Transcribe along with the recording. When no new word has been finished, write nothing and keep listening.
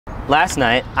last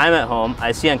night, I'm at home,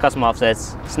 I see on Custom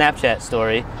Offset's Snapchat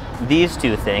story these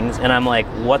two things, and I'm like,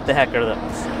 what the heck are those?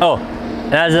 Oh,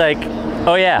 and I was like,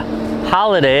 oh yeah,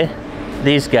 Holiday,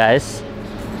 these guys,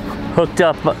 hooked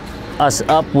us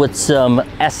up with some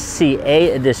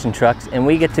SCA edition trucks, and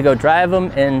we get to go drive them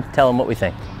and tell them what we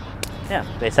think. Yeah,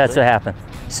 basically. That's what happened.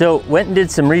 So went and did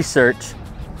some research,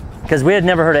 because we had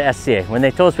never heard of SCA. When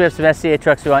they told us we have some SCA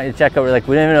trucks we want you to check out, we're like,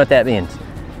 we don't even know what that means.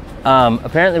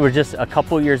 Apparently we're just a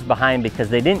couple years behind, because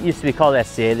they didn't used to be called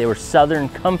SCA, they were Southern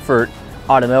Comfort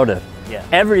Automotive. Yeah.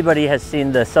 Everybody has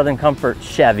seen the Southern Comfort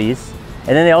Chevys, and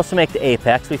then they also make the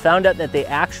Apex. We found out that they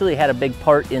actually had a big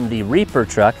part in the Reaper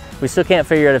truck. We still can't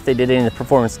figure out if they did any of the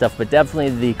performance stuff, but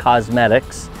definitely the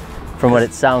cosmetics, from what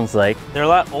it sounds like. They're a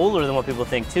lot older than what people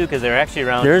think too, because they're actually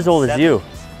around. They're as old as you.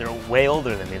 They're way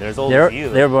older than me. They're as old as you.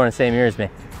 They were born the same year as me.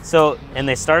 So, and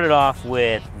they started off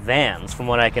with vans, from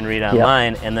what I can read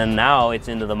online, and then now it's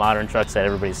into the modern trucks that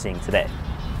everybody's seeing today.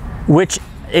 Which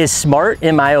is smart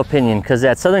in my opinion, because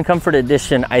that Southern Comfort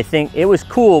Edition, I think it was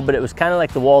cool, but it was kind of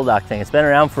like the wall dock thing. It's been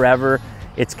around forever.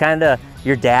 It's kind of,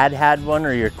 your dad had one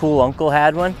or your cool uncle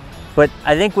had one. But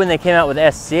I think when they came out with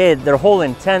SCA, their whole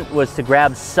intent was to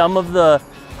grab some of the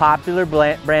popular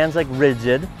brands like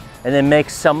Rigid and then make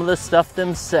some of the stuff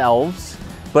themselves,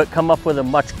 but come up with a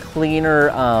much cleaner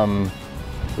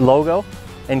logo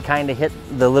and kind of hit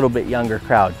the little bit younger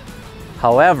crowd.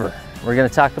 However, we're going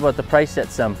to talk about the price at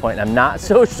some point. I'm not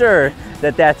so sure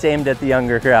that that's aimed at the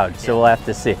younger crowd, so we'll have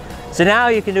to see. So now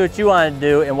you can do what you want to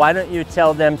do, and why don't you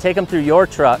tell them, take them through your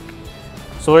truck.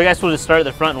 So I guess we'll just start at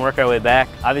the front and work our way back.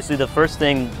 Obviously the first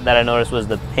thing that I noticed was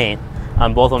the paint.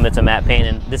 On both of them it's a matte paint,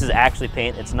 and this is actually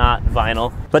paint, it's not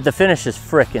vinyl. But the finish is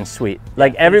frickin' sweet.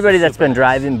 Like everybody that's been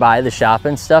driving by the shop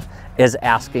and stuff is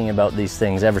asking about these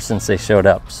things ever since they showed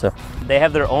up, so. They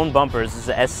have their own bumpers. This is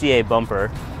an SCA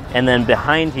bumper. And then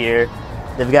behind here,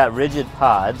 they've got Rigid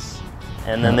pods.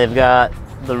 And then they've got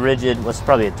the Rigid, what's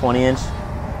probably a 20-inch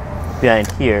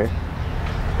behind here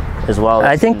as well.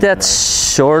 I think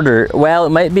that's shorter. Well, it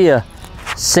might be a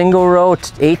single row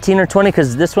 18 or 20,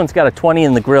 because this one's got a 20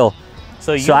 in the grill.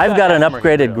 So I've got an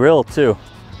upgraded grill too,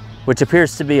 which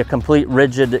appears to be a complete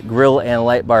Rigid grill and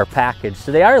light bar package.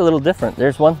 So they are a little different.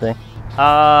 There's one thing.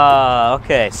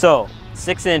 Okay, so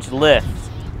 6-inch lift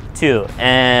too,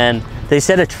 and they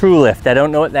said a true lift. I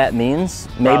don't know what that means.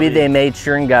 Maybe they made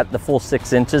sure and got the full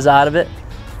 6 inches out of it.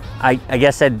 I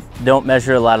guess I don't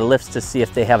measure a lot of lifts to see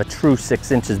if they have a true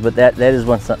 6 inches, but that is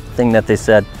one thing that they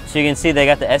said. So you can see they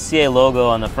got the SCA logo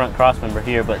on the front crossmember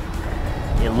here, but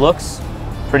it looks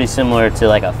pretty similar to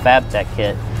like a FabTech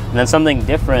kit. And then something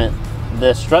different,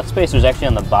 the strut spacer is actually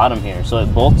on the bottom here, so it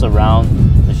bolts around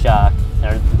the shock.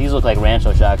 These look like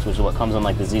Rancho shocks, which is what comes in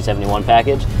like the Z71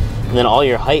 package. And then all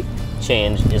your height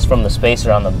change is from the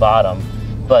spacer on the bottom.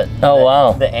 But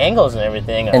the angles and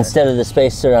everything are, instead of the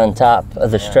spacer on top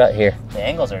of the strut here. The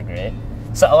angles are great.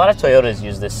 So a lot of Toyotas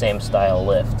use this same style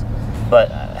lift,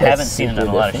 but I haven't seen it on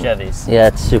a lot of Chevys. Yeah,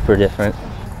 it's super different.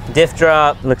 Diff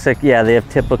drop. Looks like, yeah, they have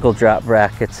typical drop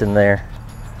brackets in there.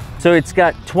 So it's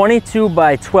got 22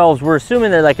 by 12s. We're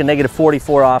assuming they're like a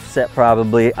 -44 offset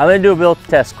probably. I'm gonna do a build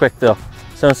test quick though.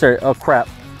 So I'm sorry, oh crap,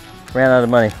 ran out of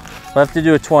money. We'll have to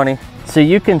do a 20. So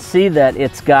you can see that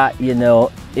it's got, you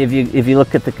know, if you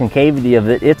look at the concavity of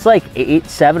it, it's like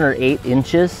 7 or 8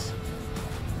 inches.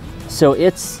 So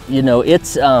it's, you know,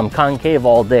 it's concave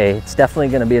all day. It's definitely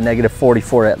gonna be a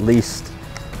 -44 at least,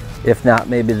 if not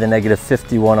maybe the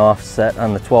 -51 offset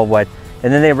on the 12 wide.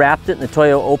 And then they wrapped it in the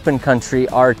Toyo Open Country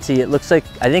RT. It looks like,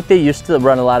 I think they used to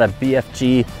run a lot of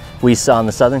BFG we saw in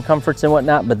the Southern Comforts and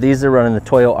whatnot, but these are running the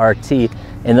Toyo RT.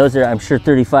 And those are, I'm sure,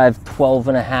 35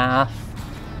 12.5.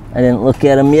 I didn't look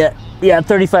at them yet. Yeah,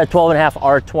 35 12.5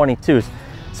 R22s.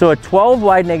 So a 12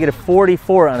 wide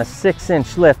 -44 on a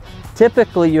 6-inch lift.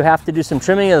 Typically you have to do some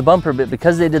trimming of the bumper, but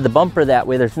because they did the bumper that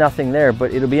way, there's nothing there.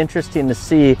 But it'll be interesting to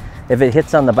see if it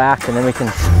hits on the back, and then we can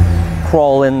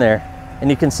crawl in there.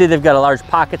 And you can see they've got a large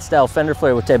pocket style fender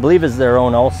flare, which I believe is their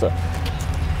own also.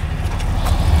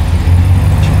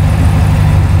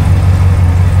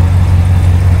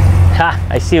 Ha,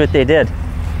 I see what they did.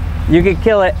 You could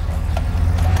kill it.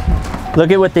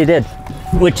 Look at what they did,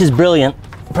 which is brilliant.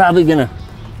 Probably gonna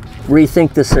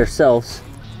rethink this ourselves.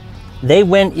 They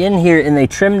went in here and they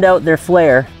trimmed out their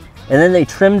flare, and then they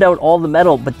trimmed out all the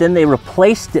metal, but then they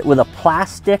replaced it with a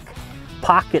plastic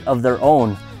pocket of their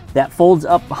own that folds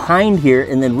up behind here,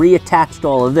 and then reattached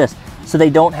all of this. So they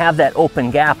don't have that open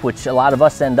gap, which a lot of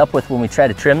us end up with when we try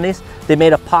to trim these. They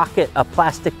made a pocket, a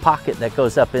plastic pocket that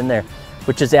goes up in there,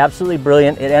 which is absolutely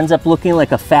brilliant. It ends up looking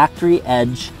like a factory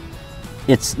edge.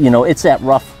 It's, you know, it's that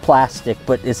rough plastic,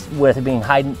 but it's with it being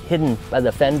hidden by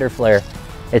the fender flare.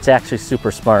 It's actually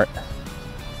super smart.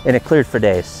 And it cleared for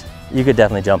days. You could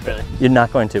definitely jump it. You're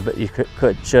not going to, but you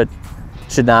should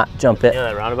not jump it. You know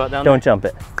that roundabout down Don't jump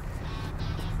it.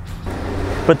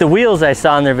 But the wheels I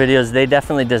saw in their videos, they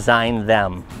definitely designed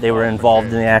them. They were involved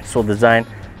in the actual design.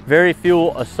 Very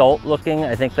fuel assault looking.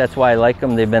 I think that's why I like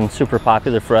them. They've been super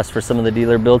popular for us for some of the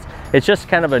dealer builds. It's just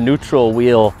kind of a neutral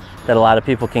wheel that a lot of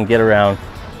people can get around.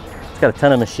 It's got a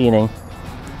ton of machining,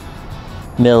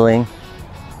 milling,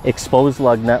 exposed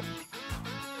lug nut.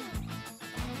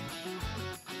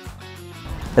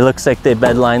 It looks like they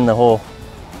bed lined the whole.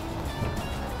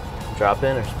 Drop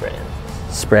in or spray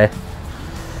in? Spray.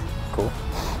 Cool.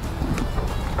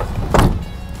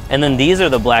 And then these are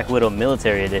the Black Widow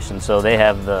Military Edition, so they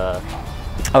have the...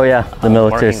 Oh yeah, the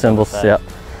military symbols, yeah.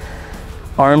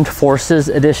 Armed Forces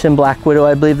Edition Black Widow,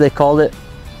 I believe they called it.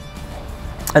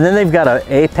 And then they've got an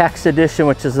Apex Edition,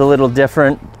 which is a little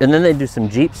different. And then they do some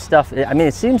Jeep stuff. I mean,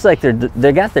 it seems like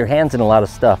they got their hands in a lot of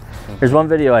stuff. There's one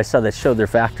video I saw that showed their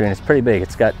factory, and it's pretty big.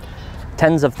 It's got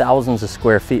tens of thousands of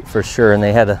square feet for sure, and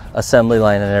they had an assembly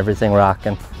line and everything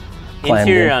rocking.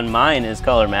 Interior on mine is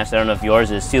color matched. I don't know if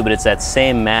yours is too, but it's that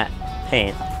same matte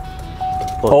paint.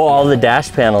 Oh, all the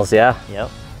dash panels, yeah. Yep.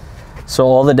 So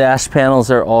all the dash panels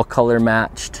are all color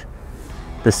matched.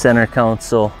 The center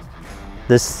console.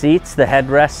 The seats, the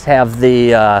headrests have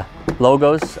the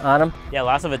logos on them. Yeah,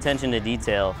 lots of attention to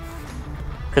detail.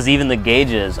 Because even the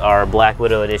gauges are Black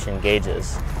Widow Edition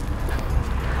gauges.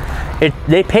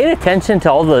 They paid attention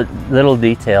to all the little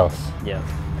details. Yeah.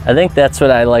 I think that's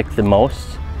what I like the most.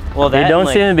 Well, they don't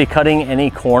seem to be cutting any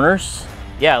corners.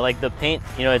 Yeah, like the paint,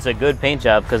 you know, it's a good paint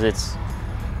job because it's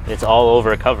all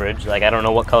over coverage. Like, I don't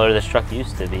know what color this truck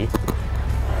used to be.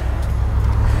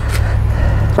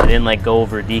 They didn't like go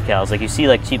over decals. Like you see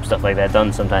like cheap stuff like that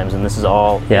done sometimes, and this is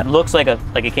all, yeah. It looks like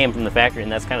it came from the factory,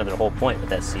 and that's kind of their whole point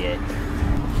with SCA.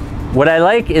 What I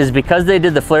like is because they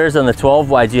did the flares on the 12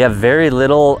 wides, you have very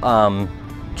little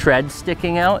tread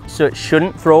sticking out, so it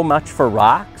shouldn't throw much for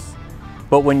rocks.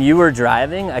 But when you were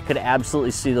driving, I could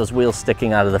absolutely see those wheels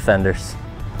sticking out of the fenders.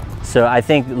 So I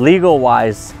think legal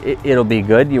wise, it'll be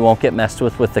good. You won't get messed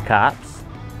with the cops,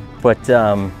 but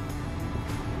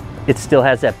it still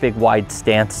has that big wide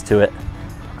stance to it.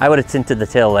 I would have tinted the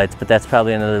taillights, but that's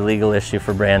probably another legal issue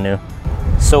for brand new.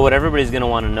 So what everybody's gonna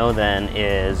wanna know then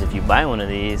is if you buy one of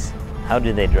these, how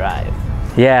do they drive?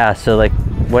 Yeah, so like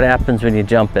what happens when you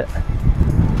jump it?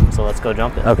 So let's go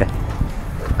jump it. Okay.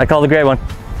 I call the gray one.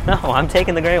 No, I'm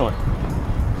taking the gray one.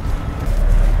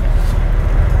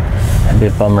 It'd be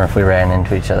a bummer if we ran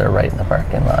into each other right in the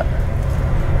parking lot.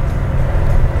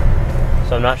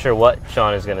 So I'm not sure what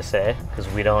Sean is gonna say because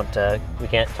we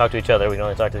can't talk to each other. We can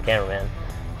only talk to the cameraman.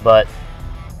 But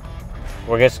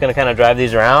we're just gonna kind of drive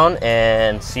these around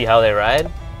and see how they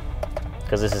ride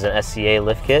because this is an SCA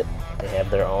lift kit. They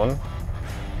have their own.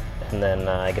 And then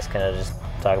I guess kind of just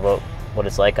talk about what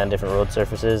it's like on different road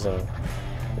surfaces, and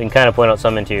we can kind of point out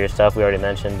some interior stuff we already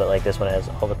mentioned, but like this one has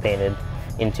all the painted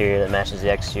interior that matches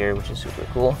the exterior, which is super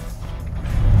cool.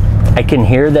 I can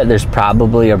hear that there's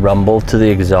probably a rumble to the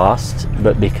exhaust,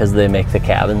 but because they make the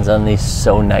cabins on these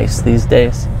so nice these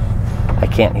days, I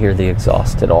can't hear the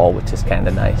exhaust at all, which is kind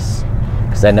of nice.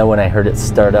 Because I know when I heard it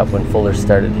start up, when Fuller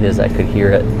started his, I could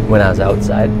hear it when I was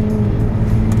outside.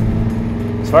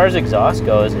 As far as exhaust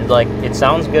goes, it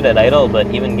sounds good at idle, but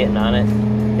even getting on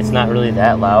it, it's not really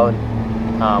that loud.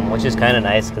 Which is kind of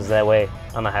nice because that way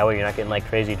on the highway you're not getting like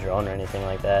crazy drone or anything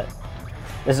like that.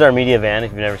 This is our media van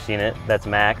if you've never seen it. That's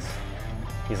Max.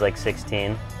 He's like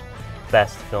 16.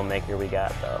 Best filmmaker we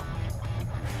got though.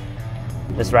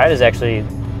 This ride is actually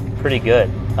pretty good.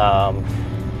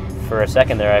 For a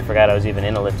second there I forgot I was even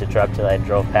in a lifted truck till I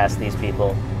drove past these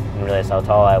people and realized how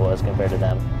tall I was compared to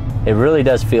them. It really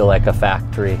does feel like a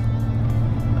factory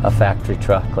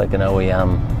truck, like an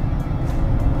OEM.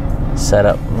 Set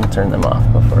up and turn them off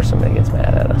before somebody gets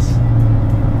mad at us.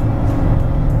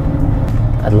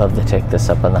 I'd love to take this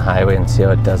up on the highway and see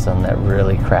how it does on that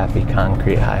really crappy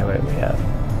concrete highway we have.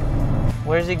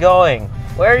 Where's he going?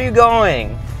 Where are you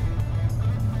going?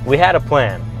 We had a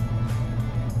plan.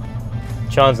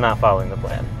 Sean's not following the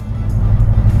plan.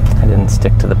 I didn't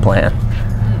stick to the plan.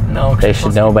 No, they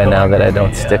should know by now that I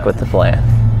don't stick with the plan.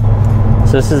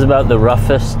 So this is about the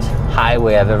roughest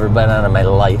highway I've ever been on in my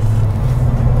life.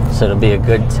 So it'll be a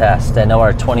good test. I know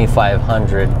our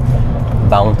 2500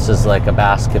 bounces like a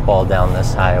basketball down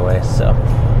this highway, so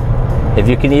if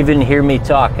you can even hear me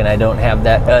talk and I don't have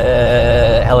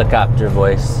that helicopter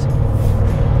voice,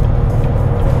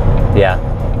 yeah,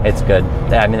 it's good.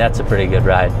 I mean, that's a pretty good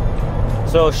ride.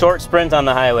 So short sprint on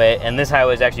the highway, and this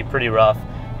highway is actually pretty rough.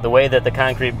 The way that the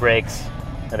concrete breaks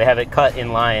They have it cut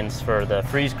in lines for the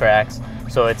freeze cracks,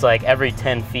 so it's like every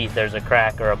 10 feet there's a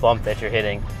crack or a bump that you're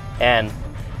hitting. And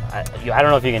I don't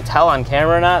know if you can tell on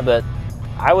camera or not, but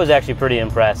I was actually pretty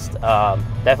impressed.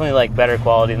 Definitely like better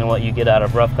quality than what you get out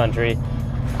of rough country.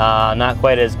 Not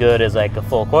quite as good as like a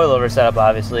full coilover setup,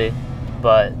 obviously,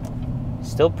 but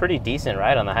still pretty decent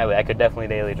ride on the highway. I could definitely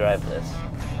daily drive this.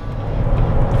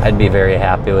 I'd be very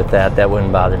happy with that. That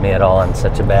wouldn't bother me at all on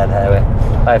such a bad highway.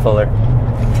 Hi, Fuller.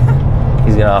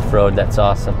 He's gonna off-road, that's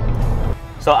awesome.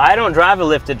 So I don't drive a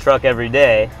lifted truck every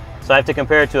day, so I have to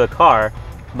compare it to a car,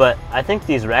 but I think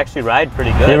these actually ride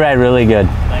pretty good. They ride really good.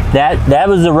 That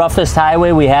was the roughest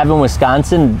highway we have in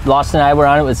Wisconsin. Lawson and I were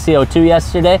on it with CO2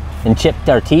 yesterday and chipped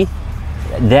our teeth.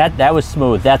 That was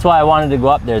smooth. That's why I wanted to go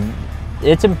up there.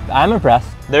 I'm impressed.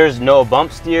 There's no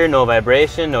bump steer, no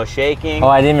vibration, no shaking. Oh,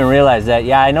 I didn't even realize that.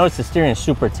 Yeah, I noticed the steering is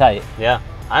super tight. Yeah,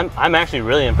 I'm actually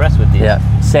really impressed with these. Yeah,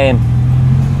 same.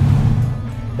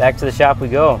 Back to the shop we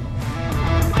go.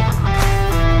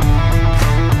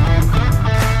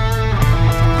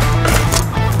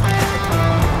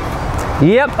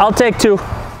 Yep, I'll take 2.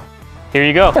 Here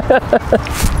you go.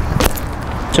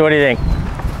 So what do you think?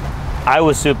 I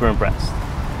was super impressed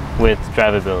with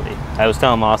drivability. I was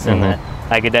telling Lawson that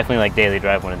I could definitely like daily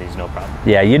drive one of these, no problem.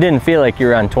 Yeah, you didn't feel like you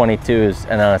were on 22s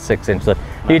and on a 6-inch lift.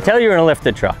 You could tell you were in a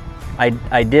lifted truck. I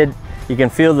did. You can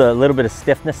feel the little bit of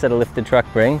stiffness that a lifted truck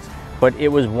brings, but it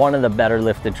was one of the better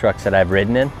lifted trucks that I've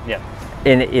ridden in. Yeah.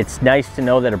 And it's nice to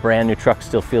know that a brand new truck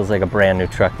still feels like a brand new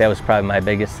truck. That was probably my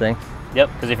biggest thing. Yep,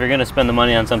 because if you're going to spend the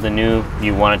money on something new,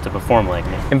 you want it to perform like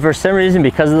new. And for some reason,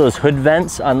 because of those hood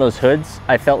vents on those hoods,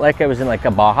 I felt like I was in like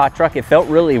a Baja truck. It felt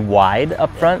really wide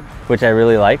up front, which I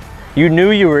really liked. You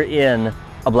knew you were in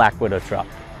a Black Widow truck.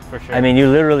 For sure. I mean, you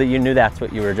knew that's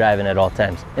what you were driving at all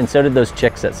times. And so did those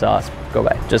chicks that saw us go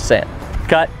by, just saying.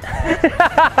 Cut.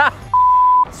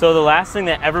 So the last thing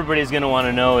that everybody's going to want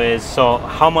to know is, so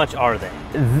how much are they?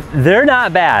 They're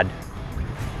not bad.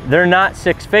 They're not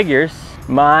 6 figures.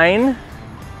 Mine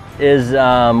is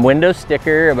window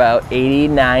sticker about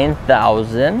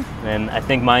 89,000. And I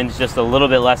think mine's just a little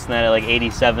bit less than that, at like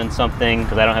 87 something,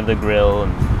 because I don't have the grill,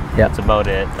 and that's about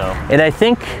it. So. And I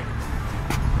think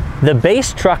the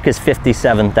base truck is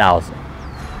 57,000.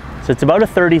 So it's about a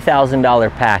 $30,000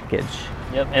 package.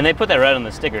 Yep, and they put that right on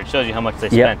the sticker. It shows you how much they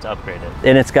spent to upgrade it.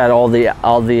 And it's got all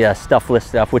the stuff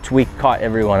listed up, which we caught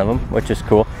every one of them, which is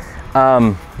cool.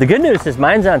 The good news is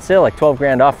mine's on sale, like 12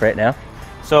 grand off right now.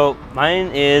 So mine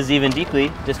is even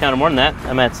deeply discounted more than that.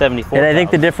 I'm at 74. And I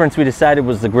think the difference we decided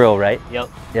was the grill, right? Yep.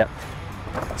 Yep.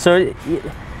 So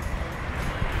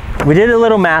we did a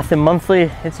little math, and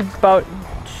monthly, it's about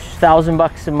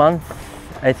 $1,000 a month.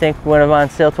 I think when I'm on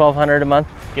sale, $1,200 a month.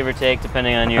 Give or take,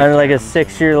 depending on your. On like a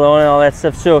 6-year loan and all that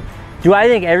stuff. So do I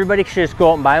think everybody should just go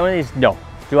out and buy one of these? No.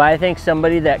 Do I think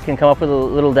somebody that can come up with a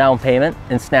little down payment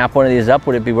and snap one of these up,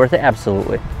 would it be worth it?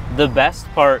 Absolutely. The best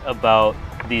part about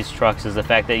these trucks is the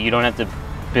fact that you don't have to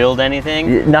build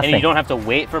anything. Nothing. And you don't have to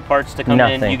wait for parts to come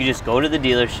in. You can just go to the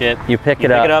dealership. You pick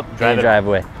it up, drive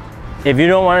away. If you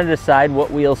don't want to decide what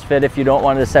wheels fit, if you don't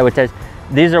want to decide what tires,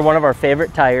 these are one of our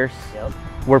favorite tires. Yep.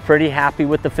 We're pretty happy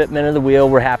with the fitment of the wheel.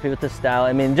 We're happy with the style.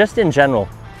 I mean, just in general,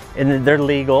 and they're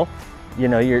legal. You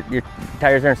know, your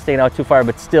tires aren't sticking out too far,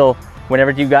 but still,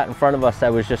 whenever you got in front of us, I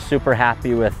was just super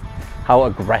happy with how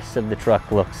aggressive the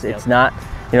truck looks. It's not,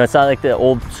 you know, it's not like the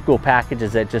old school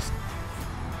packages that just,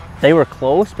 they were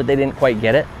close, but they didn't quite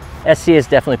get it. SCA is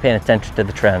definitely paying attention to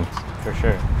the trends. For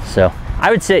sure. So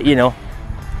I would say, you know,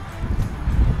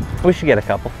 we should get a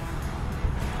couple.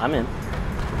 I'm in.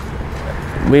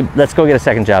 Let's go get a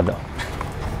second job though.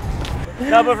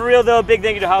 No, but for real though, big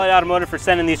thank you to Holiday Automotive for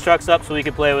sending these trucks up so we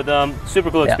could play with them. Super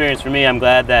cool experience for me. I'm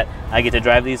glad that I get to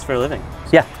drive these for a living.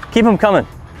 Yeah, keep them coming.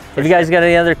 If you guys got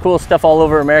any other cool stuff all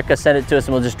over America, send it to us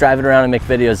and we'll just drive it around and make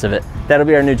videos of it. That'll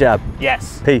be our new job.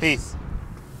 Yes. Peace. Peace.